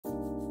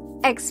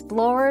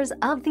Explorers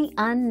of the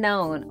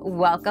unknown,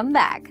 welcome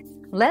back.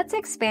 Let's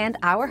expand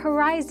our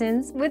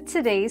horizons with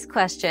today's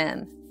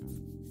question.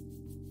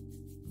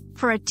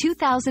 For a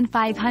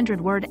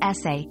 2,500-word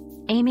essay,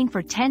 aiming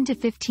for 10 to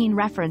 15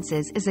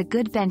 references is a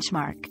good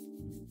benchmark.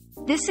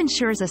 This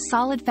ensures a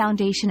solid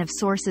foundation of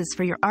sources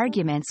for your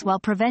arguments while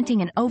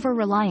preventing an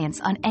over-reliance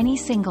on any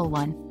single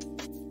one.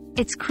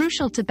 It's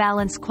crucial to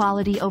balance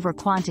quality over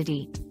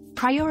quantity.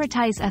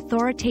 Prioritize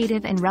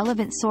authoritative and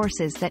relevant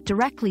sources that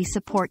directly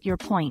support your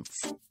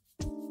points.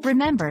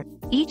 Remember,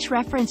 each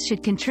reference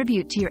should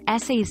contribute to your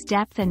essay's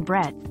depth and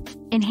breadth,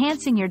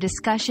 enhancing your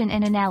discussion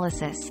and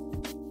analysis.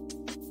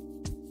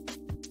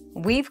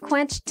 We've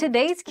quenched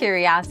today's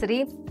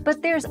curiosity,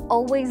 but there's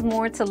always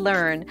more to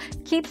learn.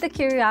 Keep the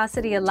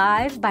curiosity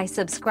alive by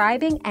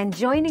subscribing and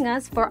joining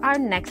us for our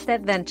next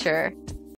adventure.